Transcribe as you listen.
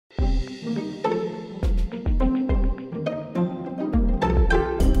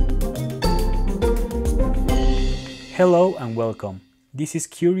Hello and welcome. This is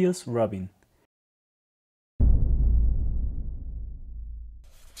Curious Robin.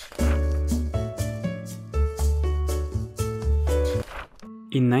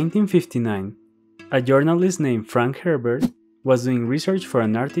 In 1959, a journalist named Frank Herbert was doing research for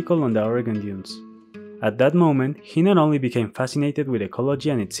an article on the Oregon Dunes. At that moment, he not only became fascinated with ecology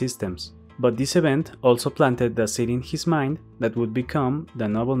and its systems, but this event also planted the seed in his mind that would become the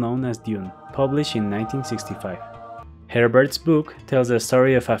novel known as Dune, published in 1965. Herbert's book tells the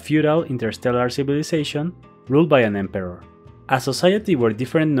story of a feudal interstellar civilization ruled by an emperor, a society where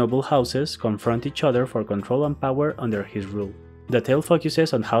different noble houses confront each other for control and power under his rule. The tale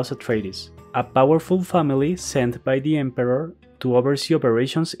focuses on House Atreides, a powerful family sent by the emperor to oversee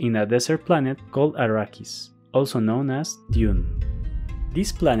operations in a desert planet called Arrakis, also known as Dune.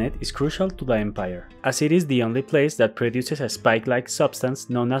 This planet is crucial to the Empire, as it is the only place that produces a spike-like substance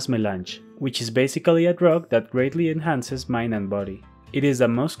known as melange, which is basically a drug that greatly enhances mind and body. It is the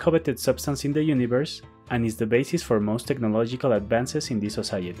most coveted substance in the universe, and is the basis for most technological advances in this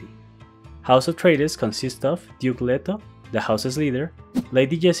society. House Atreides consists of Duke Leto, the house's leader,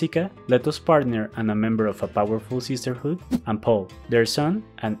 Lady Jessica, Leto's partner and a member of a powerful sisterhood, and Paul, their son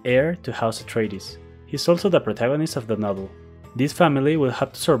and heir to House Atreides. He's also the protagonist of the novel. This family will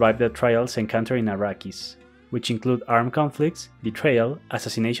have to survive the trials encountered in Arrakis, which include armed conflicts, betrayal,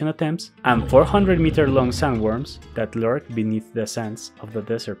 assassination attempts, and 400-meter-long sandworms that lurk beneath the sands of the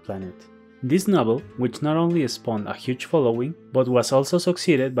desert planet. This novel, which not only spawned a huge following, but was also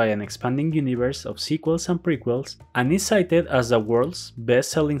succeeded by an expanding universe of sequels and prequels, and is cited as the world's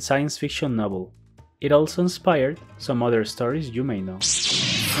best-selling science fiction novel. It also inspired some other stories you may know.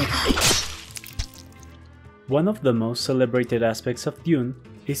 One of the most celebrated aspects of Dune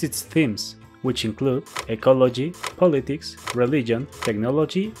is its themes, which include ecology, politics, religion,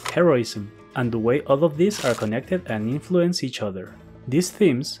 technology, heroism, and the way all of these are connected and influence each other. These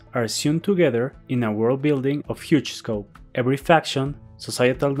themes are sewn together in a world building of huge scope. Every faction,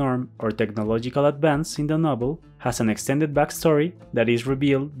 societal norm, or technological advance in the novel has an extended backstory that is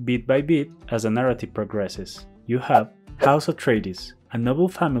revealed bit by bit as the narrative progresses. You have House Atreides, a noble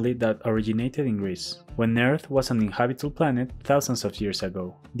family that originated in Greece, when Earth was an inhabitable planet thousands of years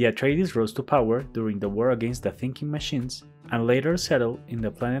ago. The Atreides rose to power during the war against the thinking machines and later settled in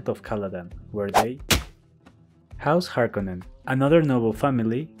the planet of Caladan, where they... House Harkonnen, another noble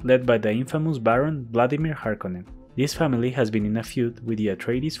family led by the infamous Baron Vladimir Harkonnen. This family has been in a feud with the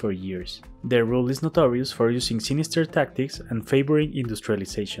Atreides for years. Their rule is notorious for using sinister tactics and favoring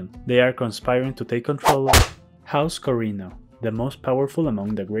industrialization. They are conspiring to take control of House Corrino, the most powerful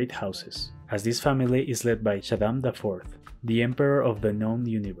among the great houses, as this family is led by Shaddam IV, the emperor of the known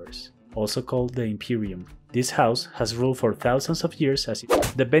universe, also called the Imperium. This house has ruled for thousands of years as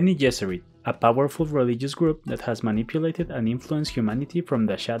the Bene Gesserit, a powerful religious group that has manipulated and influenced humanity from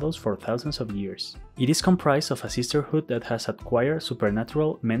the shadows for thousands of years. It is comprised of a sisterhood that has acquired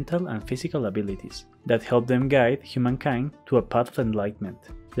supernatural mental and physical abilities that help them guide humankind to a path of enlightenment.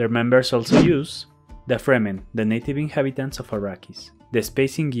 Their members also use the Fremen, the native inhabitants of Arrakis, the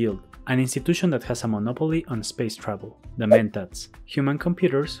Spacing Guild, an institution that has a monopoly on space travel, the Mentats, human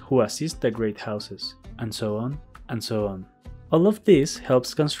computers who assist the great houses, and so on, and so on. All of this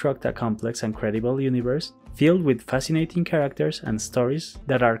helps construct a complex and credible universe filled with fascinating characters and stories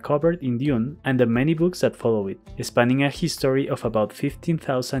that are covered in Dune and the many books that follow it, spanning a history of about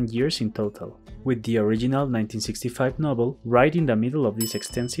 15,000 years in total, with the original 1965 novel right in the middle of this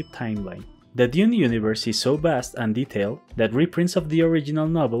extensive timeline. The Dune universe is so vast and detailed that reprints of the original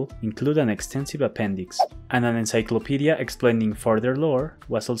novel include an extensive appendix, and an encyclopedia explaining further lore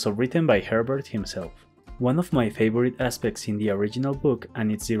was also written by Herbert himself. One of my favorite aspects in the original book and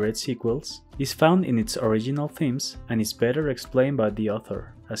its direct sequels is found in its original themes and is better explained by the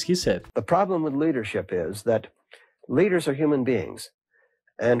author, as he said, "The problem with leadership is that leaders are human beings,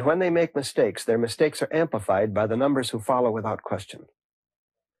 and when they make mistakes, their mistakes are amplified by the numbers who follow without question.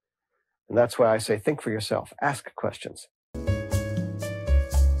 And that's why I say think for yourself, ask questions."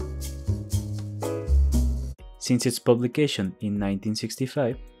 Since its publication in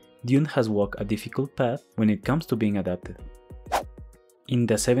 1965, Dune has walked a difficult path when it comes to being adapted. In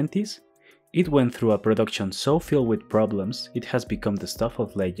the 70s, it went through a production so filled with problems it has become the stuff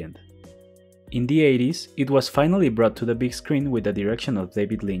of legend. In the 80s, it was finally brought to the big screen with the direction of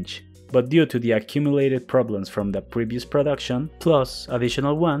David Lynch, but due to the accumulated problems from the previous production, plus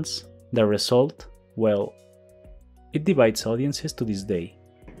additional ones, the result, well, it divides audiences to this day.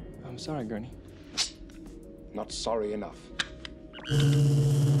 I'm sorry, Gurney. Not sorry enough.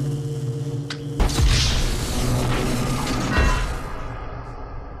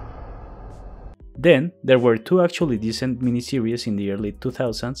 Then, there were two actually decent miniseries in the early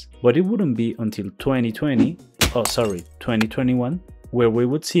 2000s, but it wouldn't be until 2021, where we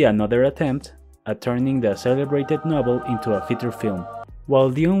would see another attempt at turning the celebrated novel into a feature film. While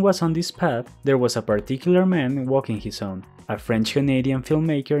Dune was on this path, there was a particular man walking his own, a French-Canadian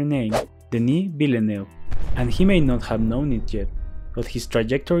filmmaker named Denis Villeneuve, and he may not have known it yet, but his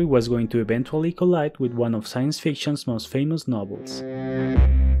trajectory was going to eventually collide with one of science fiction's most famous novels.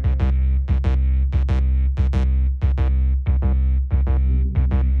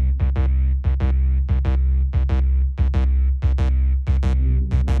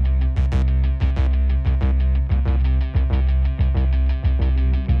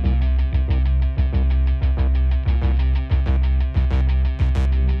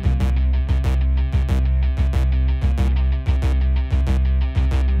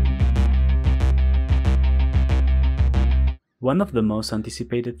 One of the most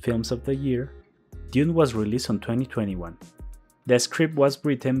anticipated films of the year, Dune was released in 2021. The script was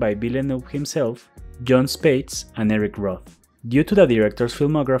written by Villeneuve himself, John Spaihts, and Eric Roth. Due to the director's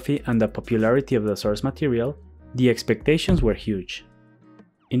filmography and the popularity of the source material, the expectations were huge.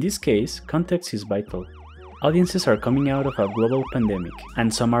 In this case, context is vital. Audiences are coming out of a global pandemic,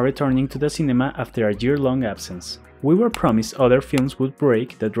 and some are returning to the cinema after a year-long absence. We were promised other films would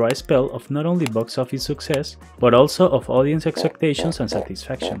break the dry spell of not only box office success, but also of audience expectations and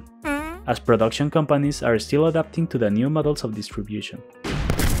satisfaction, as production companies are still adapting to the new models of distribution.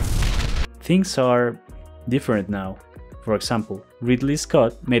 Things are different now. For example, Ridley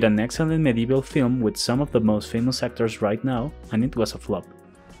Scott made an excellent medieval film with some of the most famous actors right now, and it was a flop.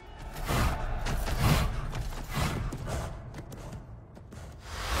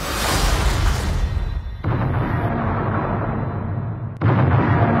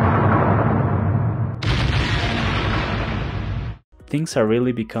 Things are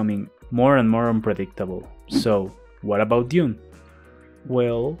really becoming more and more unpredictable. So, what about Dune?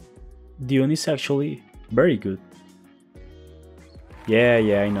 Well, Dune is actually very good. Yeah,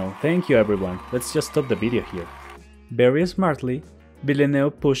 I know. Thank you everyone. Let's just stop the video here. Very smartly,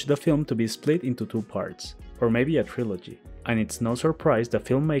 Villeneuve pushed the film to be split into two parts, or maybe a trilogy. And it's no surprise the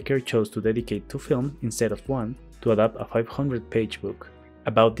filmmaker chose to dedicate 2 films instead of 1 to adapt a 500-page book.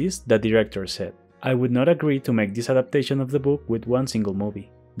 About this, the director said, "I would not agree to make this adaptation of the book with one single movie.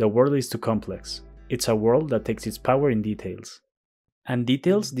 The world is too complex. It's a world that takes its power in details. And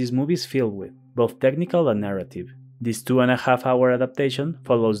details this movie is filled with, both technical and narrative. This 2.5-hour adaptation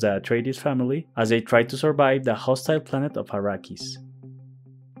follows the Atreides family as they try to survive the hostile planet of Arrakis,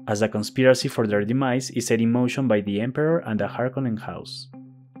 as the conspiracy for their demise is set in motion by the Emperor and the Harkonnen House."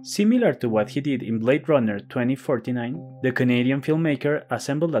 Similar to what he did in Blade Runner 2049, the Canadian filmmaker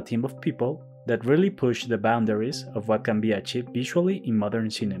assembled a team of people that really push the boundaries of what can be achieved visually in modern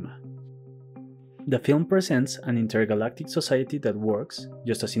cinema. The film presents an intergalactic society that works,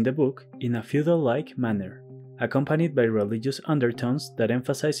 just as in the book, in a feudal-like manner, accompanied by religious undertones that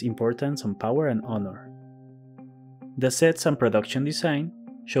emphasize importance on power and honor. The sets and production design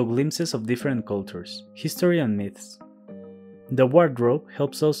show glimpses of different cultures, history and myths. The wardrobe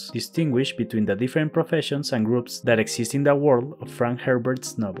helps us distinguish between the different professions and groups that exist in the world of Frank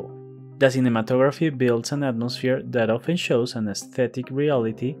Herbert's novel. The cinematography builds an atmosphere that often shows an aesthetic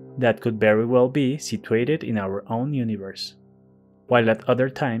reality that could very well be situated in our own universe, while at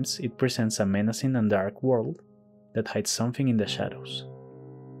other times it presents a menacing and dark world that hides something in the shadows.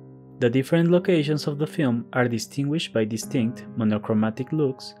 The different locations of the film are distinguished by distinct monochromatic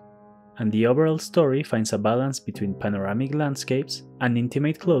looks, and the overall story finds a balance between panoramic landscapes and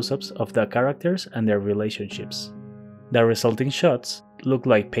intimate close-ups of the characters and their relationships. The resulting shots look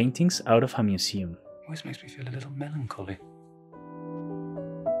like paintings out of a museum. Always makes me feel a little melancholy.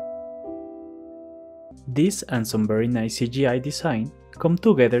 This and some very nice CGI design come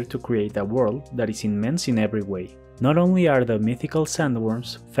together to create a world that is immense in every way. Not only are the mythical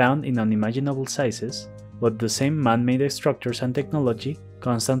sandworms found in unimaginable sizes, but the same man-made structures and technology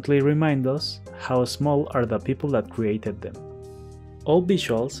constantly remind us how small are the people that created them. All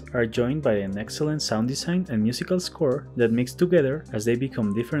visuals are joined by an excellent sound design and musical score that mix together as they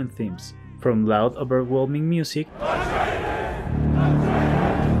become different themes, from loud overwhelming music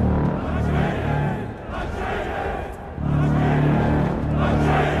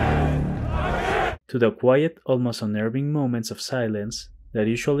to the quiet, almost unnerving moments of silence that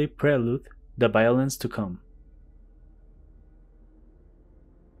usually prelude the violence to come.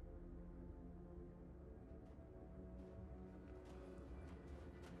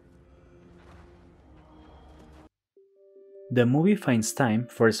 The movie finds time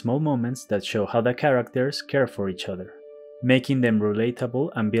for small moments that show how the characters care for each other. making them relatable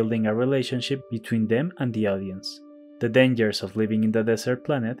and building a relationship between them and the audience. The dangers of living in the desert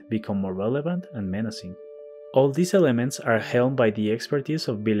planet become more relevant and menacing. All these elements are helmed by the expertise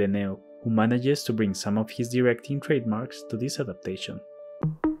of Villeneuve, who manages to bring some of his directing trademarks to this adaptation.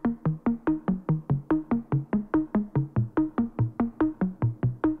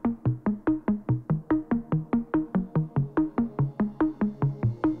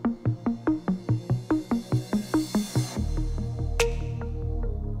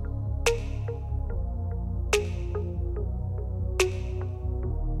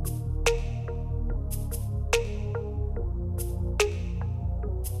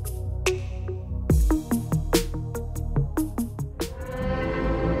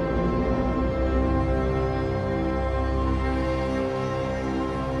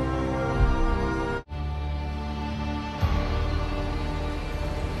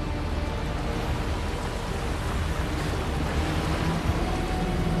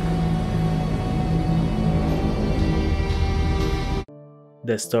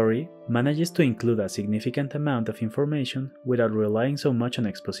 The story manages to include a significant amount of information without relying so much on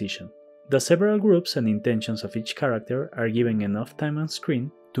exposition. The several groups and intentions of each character are given enough time on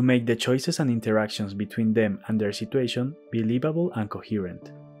screen to make the choices and interactions between them and their situation believable and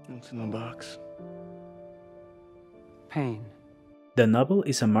coherent. What's in the box? Pain. The novel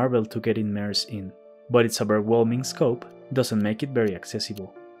is a marvel to get immersed in, but its overwhelming scope doesn't make it very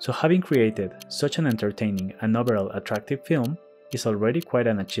accessible. So having created such an entertaining and overall attractive film is already quite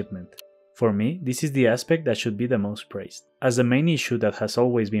an achievement. For me, this is the aspect that should be the most praised, as the main issue that has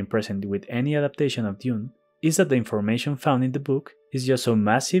always been present with any adaptation of Dune is that the information found in the book is just so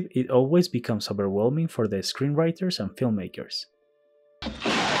massive it always becomes overwhelming for the screenwriters and filmmakers.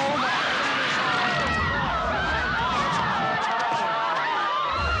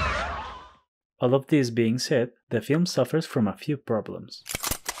 All of this being said, the film suffers from a few problems.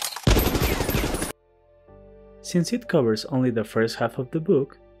 Since it covers only the first half of the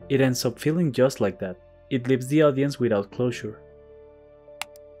book, it ends up feeling just like that. It leaves the audience without closure.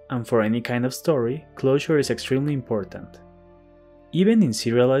 And for any kind of story, closure is extremely important. Even in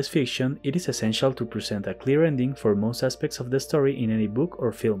serialized fiction, it is essential to present a clear ending for most aspects of the story in any book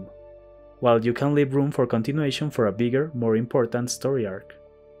or film, while you can leave room for continuation for a bigger, more important story arc.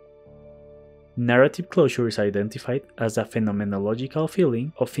 Narrative closure is identified as a phenomenological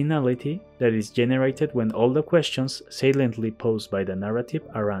feeling of finality that is generated when all the questions saliently posed by the narrative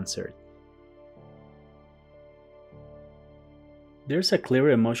are answered. There's a clear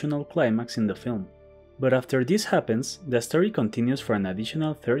emotional climax in the film, but after this happens, the story continues for an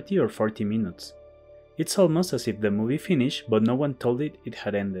additional 30 or 40 minutes. It's almost as if the movie finished but no one told it it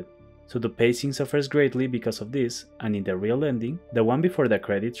had ended, so the pacing suffers greatly because of this, and in the real ending, the one before the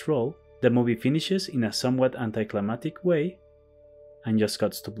credits roll, the movie finishes in a somewhat anticlimactic way and just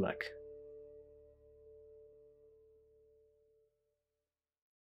cuts to black.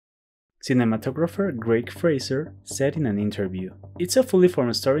 Cinematographer Greg Fraser said in an interview, "It's a fully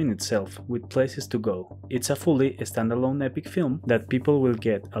formed story in itself, with places to go. It's a fully standalone epic film that people will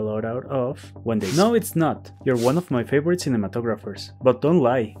get a lot out of when they— No, it's not. You're one of my favorite cinematographers. But don't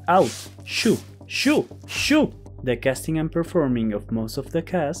lie. Out! Shoo! Shoo! Shoo!" The casting and performing of most of the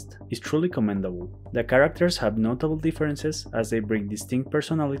cast is truly commendable. The characters have notable differences as they bring distinct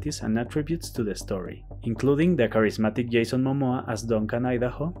personalities and attributes to the story, including the charismatic Jason Momoa as Duncan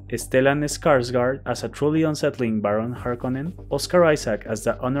Idaho, Stellan Skarsgård as a truly unsettling Baron Harkonnen, Oscar Isaac as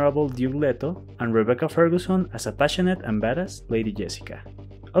the Honorable Duke Leto, and Rebecca Ferguson as a passionate and badass Lady Jessica.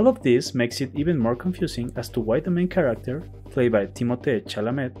 All of this makes it even more confusing as to why the main character, played by Timothée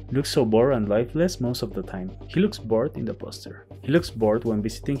Chalamet, looks so bored and lifeless most of the time. He looks bored in the poster. He looks bored when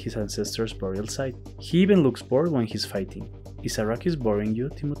visiting his ancestors' burial site. He even looks bored when he's fighting. Is Arrakis boring you,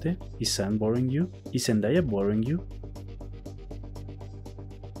 Timothée? Is Sam boring you? Is Zendaya boring you?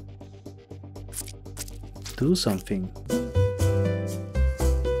 Do something.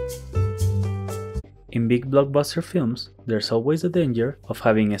 In big blockbuster films, there's always the danger of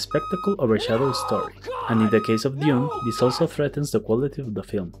having a spectacle overshadow a story, and in the case of Dune, this also threatens the quality of the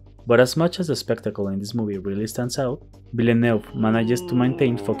film. But as much as the spectacle in this movie really stands out, Villeneuve manages to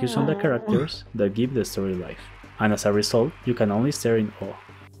maintain focus on the characters that give the story life, and as a result, you can only stare in awe.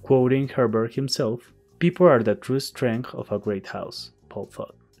 Quoting Herbert himself, "People are the true strength of a great house," Paul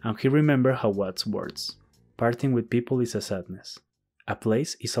thought, and he remembered Hawat's words, "Parting with people is a sadness. A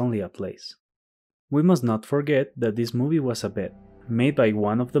place is only a place." We must not forget that this movie was a bet, made by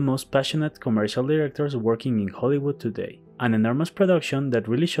one of the most passionate commercial directors working in Hollywood today, an enormous production that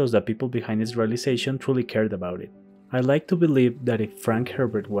really shows that people behind its realization truly cared about it. I like to believe that if Frank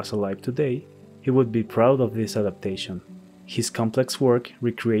Herbert was alive today, he would be proud of this adaptation. his complex work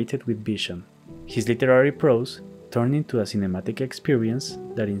recreated with vision, his literary prose turned into a cinematic experience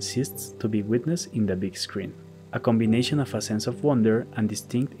that insists to be witnessed in the big screen, a combination of a sense of wonder and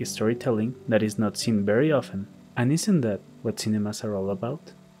distinct storytelling that is not seen very often. And isn't that what cinemas are all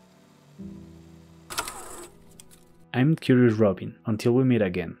about? I'm Curious Robin, until we meet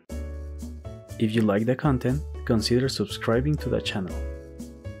again. If you like the content, consider subscribing to the channel.